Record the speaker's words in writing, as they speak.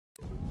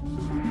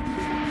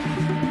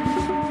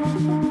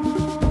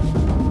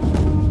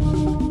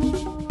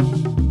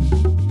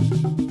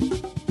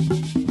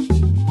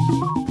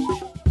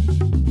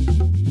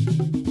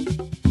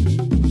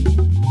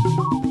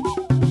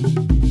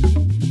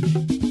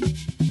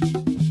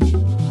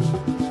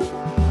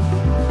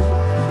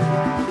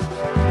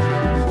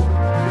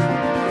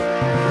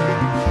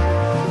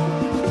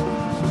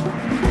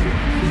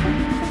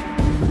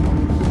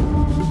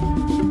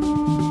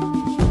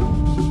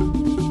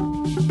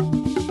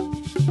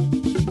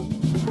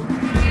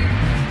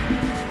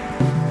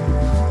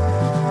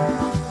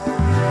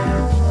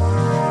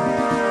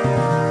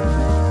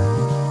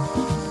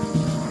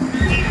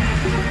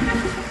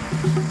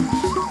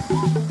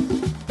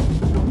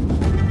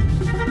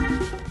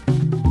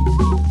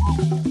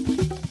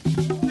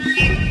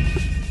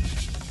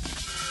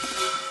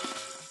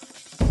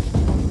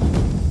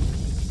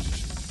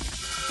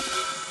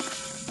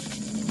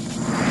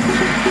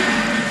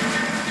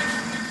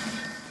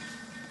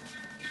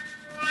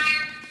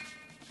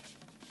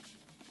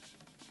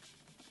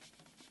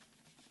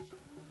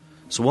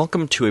So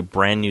welcome to a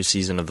brand new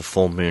season of the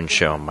Full Moon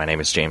Show. My name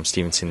is James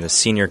Stevenson, the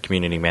Senior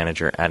Community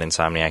Manager at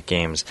Insomniac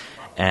Games.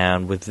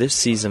 And with this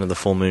season of the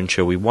Full Moon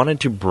Show, we wanted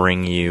to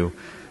bring you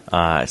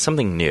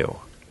something new.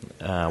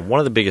 One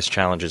of the biggest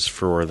challenges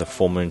for the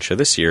Full Moon Show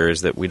this year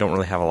is that we don't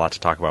really have a lot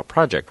to talk about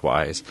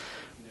project-wise,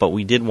 but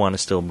we did want to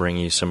still bring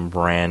you some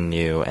brand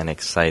new and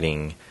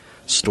exciting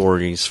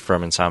stories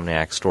from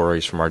Insomniac,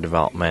 stories from our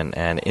development,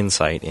 and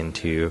insight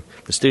into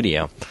the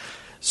studio.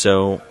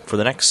 So for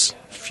the next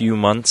few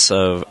months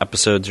of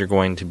episodes, you're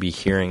going to be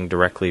hearing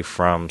directly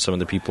from some of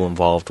the people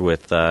involved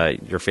with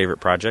your favorite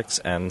projects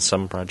and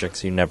some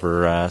projects you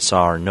never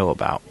saw or know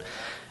about.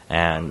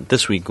 And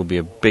this week will be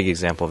a big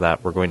example of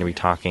that. We're going to be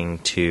talking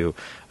to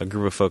a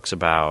group of folks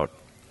about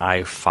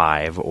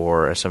I-5,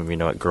 or as some of you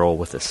know it, Girl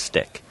with a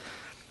Stick.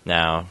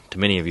 Now, to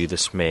many of you,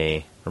 this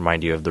may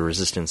remind you of the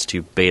Resistance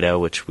 2 beta,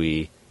 which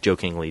we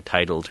jokingly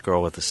titled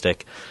Girl with a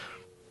Stick.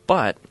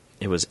 But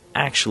it was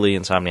actually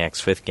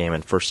Insomniac's fifth game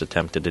and first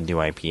attempt at a new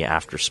IP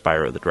after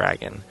Spyro the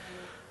Dragon.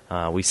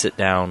 We sit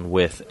down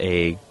with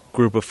a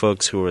group of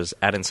folks who was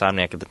at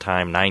Insomniac at the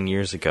time 9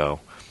 years ago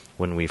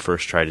when we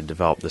first tried to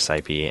develop this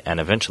IP and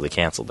eventually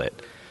canceled it.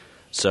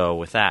 So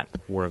with that,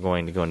 we're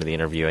going to go into the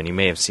interview, and you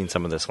may have seen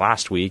some of this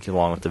last week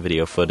along with the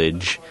video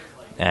footage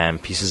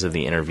and pieces of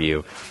the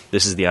interview.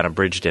 This is the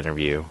unabridged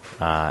interview,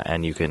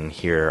 and you can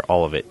hear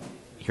all of it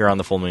here on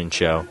the Full Moon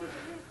Show.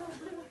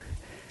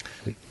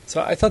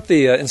 So I thought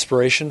the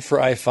inspiration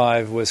for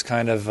I-5 was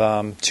kind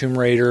of Tomb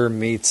Raider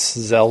meets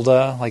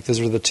Zelda. Like,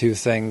 those were the two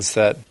things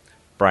that...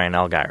 Brian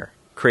Allgeier,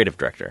 creative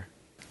director.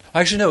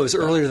 Actually, no, it was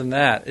earlier than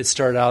that. It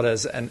started out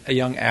as a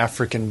young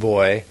African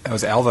boy. That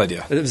was Al's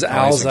idea. It was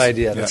Al's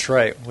idea, that's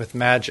right, with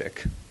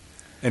magic.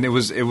 And it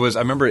was. I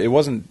remember it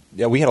wasn't.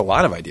 Yeah, we had a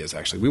lot of ideas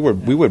actually.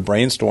 We would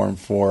brainstorm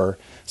for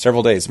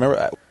several days.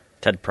 Remember,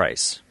 Ted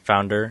Price,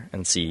 founder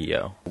and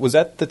CEO. Was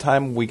that the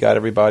time we got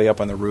everybody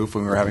up on the roof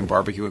when we were having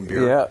barbecue and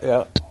beer?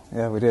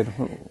 Yeah, we did.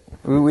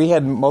 We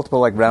had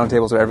multiple round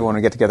tables where everyone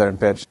would get together and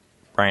pitch.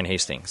 Brian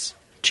Hastings,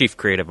 Chief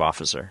Creative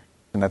Officer.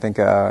 And I think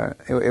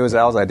it was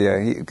Al's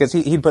idea, because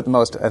he'd put the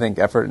most, I think,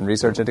 effort and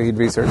research into it. He'd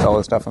researched all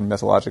the stuff from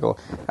mythological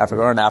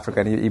Africa, or in Africa,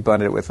 and he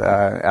blended it with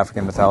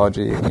African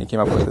mythology, and he came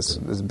up with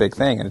this big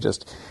thing, and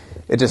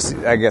it just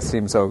I guess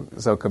seemed so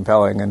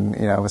compelling,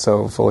 and was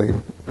so fully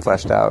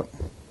fleshed out.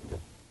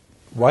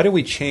 Why did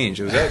we change?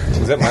 Was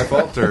that my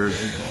fault, or?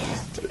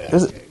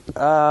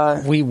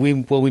 We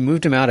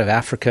moved him out of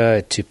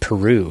Africa to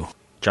Peru.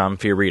 John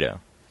Fiorito,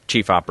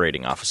 Chief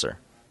Operating Officer.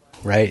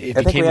 Right.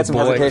 I think we had some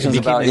hesitations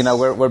about,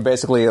 we're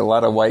basically a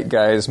lot of white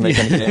guys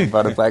making a game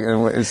about a black,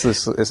 and is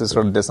this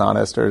sort of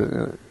dishonest,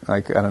 or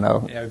I don't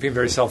know. Yeah, being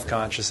very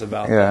self-conscious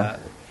about that.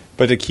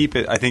 But to keep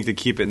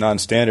it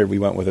non-standard, we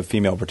went with a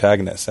female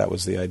protagonist. That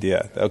was the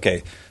idea.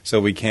 Okay,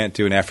 so we can't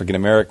do an African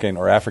American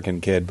or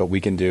African kid, but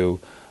we can do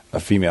a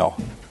female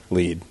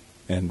lead,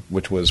 and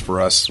which was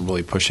for us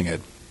really pushing it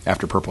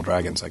after Purple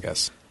Dragons, I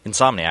guess.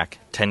 Insomniac,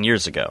 10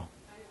 years ago.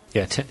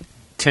 Yeah,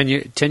 10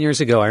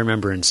 years ago, I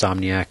remember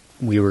Insomniac.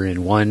 We were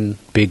in one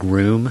big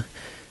room.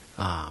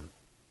 We had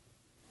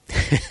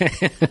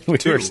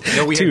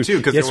two,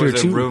 because there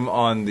was a room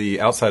on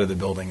the outside of the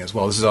building as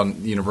well. This is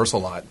on the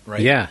Universal lot,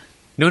 right? Yeah.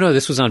 No,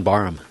 this was on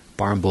Barham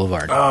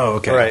Boulevard. Oh,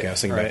 okay. Right. Okay, I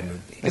was thinking right.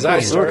 We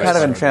were kind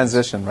of in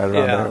transition right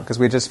around there, because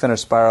we just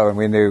finished Spyro, and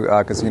we knew,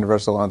 because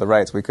Universal owned the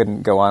rights, we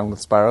couldn't go on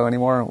with Spyro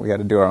anymore. We had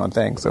to do our own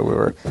thing, so we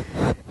were...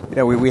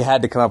 we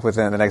had to come up with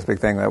the next big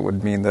thing that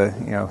would mean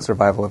the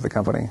survival of the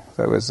company.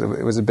 So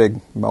it was a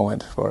big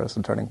moment for us,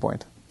 a turning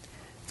point.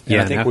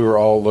 Yeah, I think we were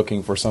all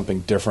looking for something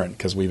different,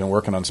 because we've been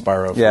working on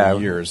Spyro for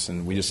years,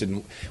 and we just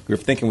didn't. We were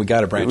thinking we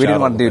got to branch out. We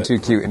didn't want to do too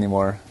cute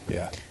anymore.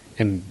 Yeah,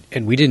 and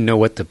we didn't know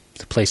what the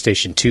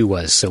PlayStation 2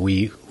 was, so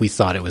we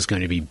thought it was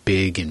going to be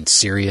big and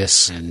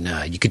serious, and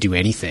you could do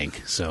anything.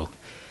 So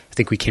I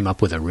think we came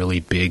up with a really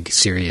big,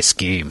 serious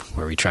game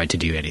where we tried to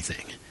do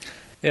anything.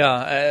 Yeah,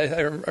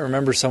 I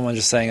remember someone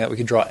just saying that we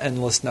could draw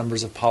endless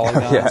numbers of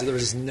polygons. Yeah. There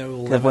was just no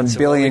limit. Have 1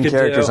 billion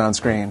characters on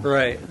screen.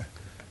 Right.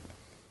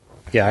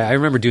 Yeah, I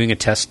remember doing a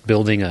test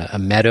building a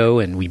meadow,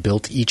 and we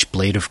built each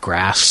blade of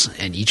grass,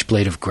 and each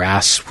blade of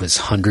grass was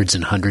hundreds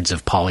and hundreds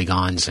of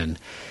polygons, and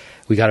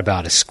we got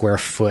about a square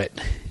foot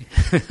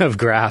of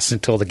grass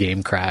until the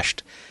game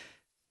crashed.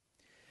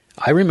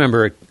 I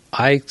remember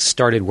I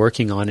started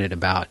working on it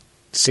about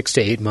 6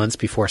 to 8 months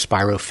before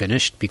Spyro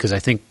finished, because I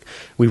think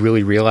we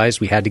really realized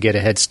we had to get a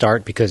head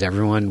start, because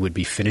everyone would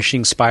be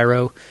finishing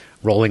Spyro,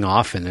 rolling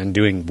off, and then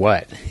doing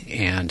what?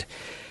 And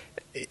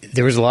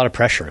there was a lot of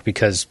pressure,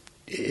 because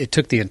it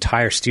took the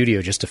entire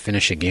studio just to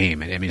finish a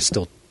game. I mean, it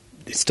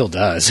still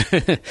does.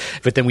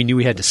 But then we knew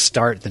we had to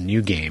start the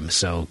new game,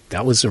 so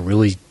that was a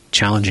really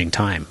challenging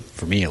time,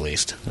 for me at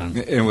least.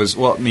 It was,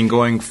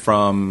 going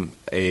from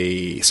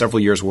several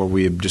years where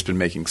we had just been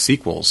making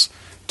sequels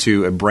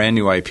to a brand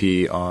new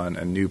IP on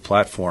a new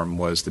platform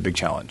was the big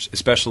challenge,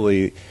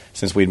 especially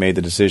since we'd made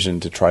the decision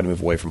to try to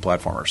move away from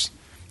platformers.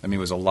 I mean,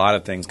 it was a lot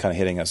of things kind of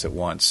hitting us at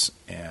once,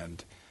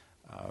 and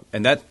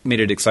that made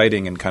it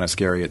exciting and kind of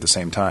scary at the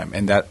same time.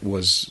 And that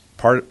was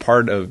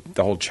part of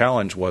the whole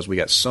challenge was we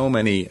got so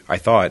many, I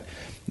thought,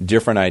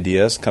 different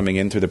ideas coming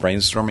in through the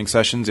brainstorming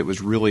sessions. It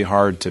was really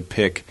hard to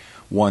pick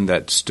one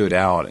that stood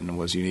out and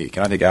was unique.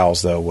 And I think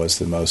Al's, though, was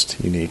the most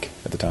unique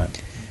at the time.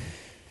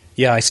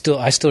 Yeah, I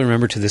still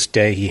remember to this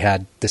day he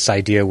had this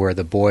idea where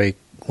the boy,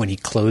 when he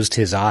closed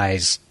his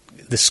eyes,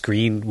 the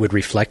screen would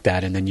reflect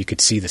that, and then you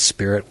could see the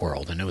spirit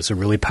world, and it was a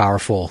really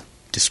powerful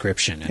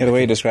description. Yeah, the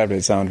way you described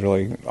it sounded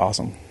really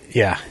awesome.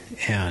 Yeah,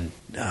 and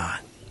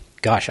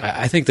gosh,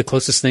 I think the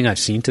closest thing I've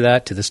seen to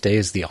that to this day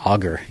is the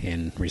auger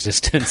in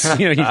Resistance.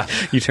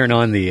 You turn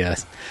on the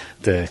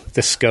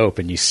scope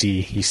and you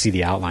see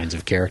the outlines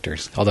of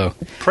characters. Although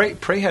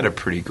Prey had a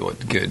pretty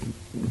good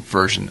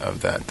version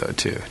of that though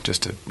too.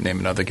 Just to name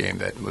another game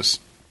that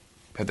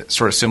had that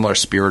sort of similar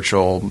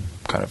spiritual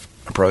kind of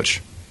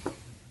approach.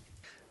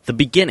 The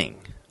beginning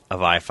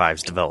of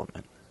I-5's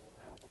development.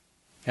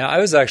 Yeah, I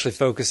was actually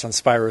focused on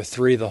Spyro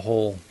 3 the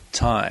whole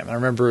time. I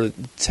remember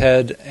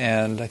Ted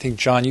and I think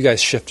John, you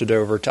guys shifted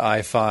over to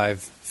I-5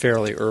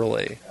 fairly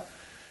early.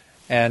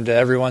 And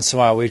every once in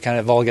a while we'd kind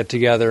of all get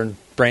together and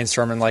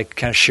brainstorm and like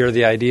kind of share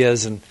the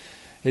ideas. And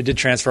it did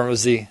transform. It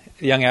was the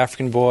young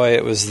African boy.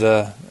 It was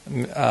the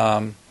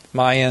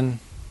Mayan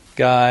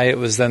guy. It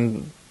was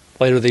then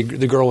later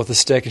the girl with the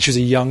stick. And she was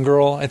a young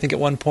girl, I think, at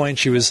one point.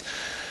 She was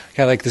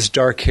kind of like this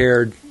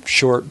dark-haired,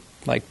 short,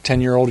 like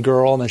 10-year-old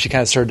girl. And then she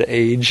kind of started to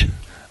age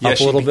up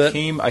a little bit.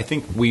 I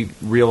think we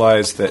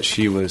realized that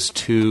she was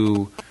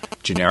too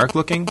generic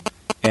looking,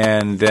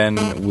 and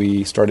then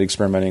we started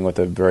experimenting with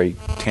a very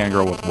tan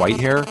girl with white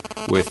hair,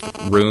 with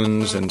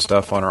runes and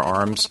stuff on her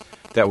arms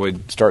that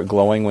would start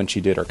glowing when she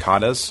did her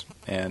katas,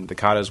 and the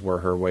katas were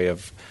her way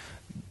of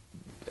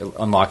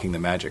unlocking the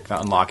magic.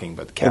 Not unlocking,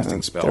 but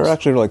casting spells. They were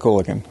actually really cool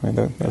looking. I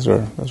mean, those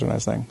were a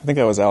nice thing. I think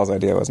that was Al's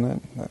idea,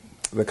 wasn't it?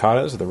 The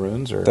katas, or the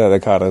runes, or the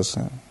katas.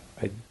 Yeah.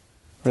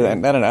 I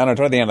don't know.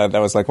 Toward the end, that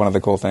was like one of the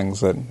cool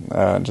things that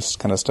just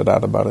kind of stood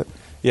out about it.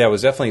 Yeah, it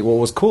was definitely. What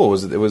was cool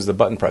was it was the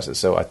button presses.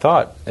 So I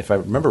thought, if I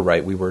remember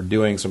right, we were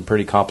doing some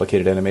pretty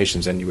complicated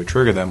animations, and you would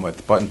trigger them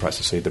with button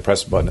presses. So you had to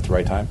press the button at the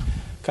right time,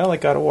 kind of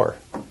like God of War.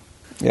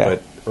 Yeah,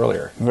 but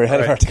earlier. Very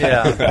ahead of our time.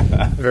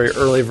 Yeah, very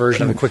early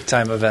version of the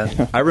QuickTime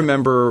event. I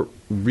remember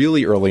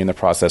really early in the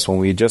process when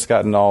we had just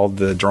gotten all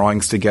the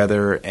drawings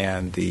together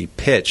and the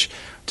pitch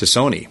to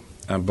Sony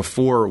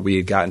before we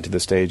had gotten to the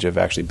stage of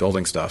actually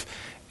building stuff.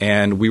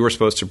 And we were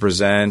supposed to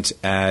present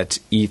at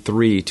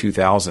E3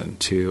 2000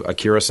 to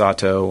Akira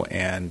Sato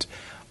and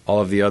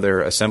all of the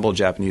other assembled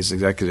Japanese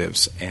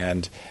executives.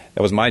 And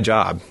that was my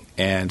job.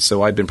 And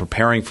so I'd been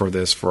preparing for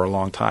this for a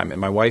long time.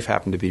 And my wife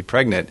happened to be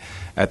pregnant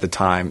at the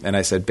time. And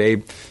I said,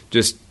 babe,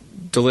 just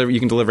deliver. You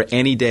can deliver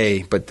any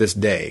day but this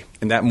day.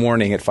 And that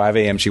morning at 5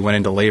 a.m. she went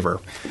into labor.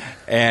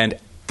 And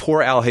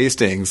poor Al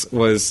Hastings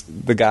was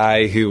the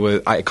guy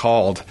who I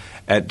called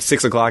at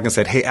 6 o'clock and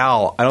said, hey,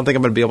 Al, I don't think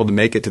I'm going to be able to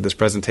make it to this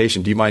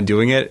presentation. Do you mind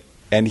doing it?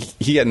 And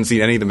he hadn't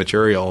seen any of the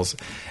materials.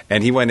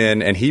 And he went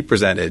in and he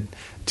presented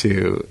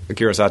to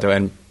Akira Sato.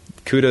 And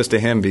kudos to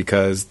him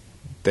because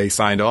they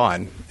signed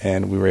on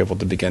and we were able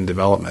to begin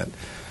development.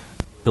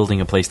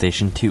 Building a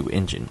PlayStation 2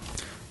 engine.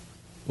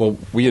 Well,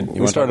 we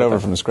started over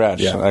from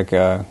scratch, yeah. like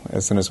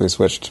as soon as we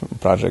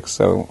switched projects.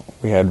 So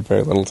we had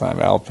very little time.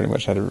 Al pretty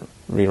much had to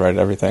rewrite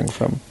everything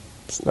from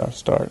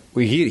start.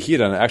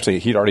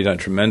 He'd already done a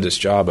tremendous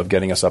job of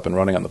getting us up and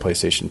running on the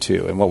PlayStation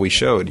 2. And what we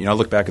showed, I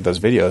look back at those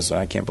videos and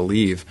I can't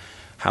believe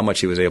how much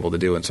he was able to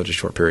do in such a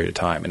short period of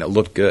time, and it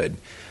looked good.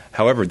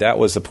 However, that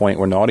was the point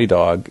where Naughty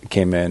Dog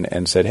came in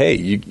and said, "Hey,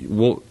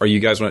 do you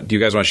guys want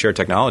to share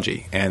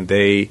technology?" And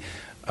they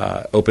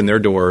opened their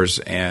doors,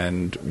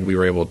 and we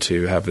were able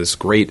to have this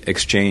great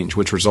exchange,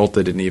 which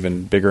resulted in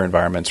even bigger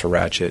environments for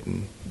Ratchet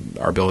and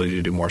our ability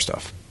to do more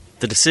stuff.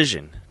 The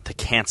decision to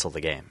cancel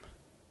the game.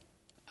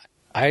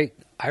 I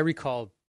recall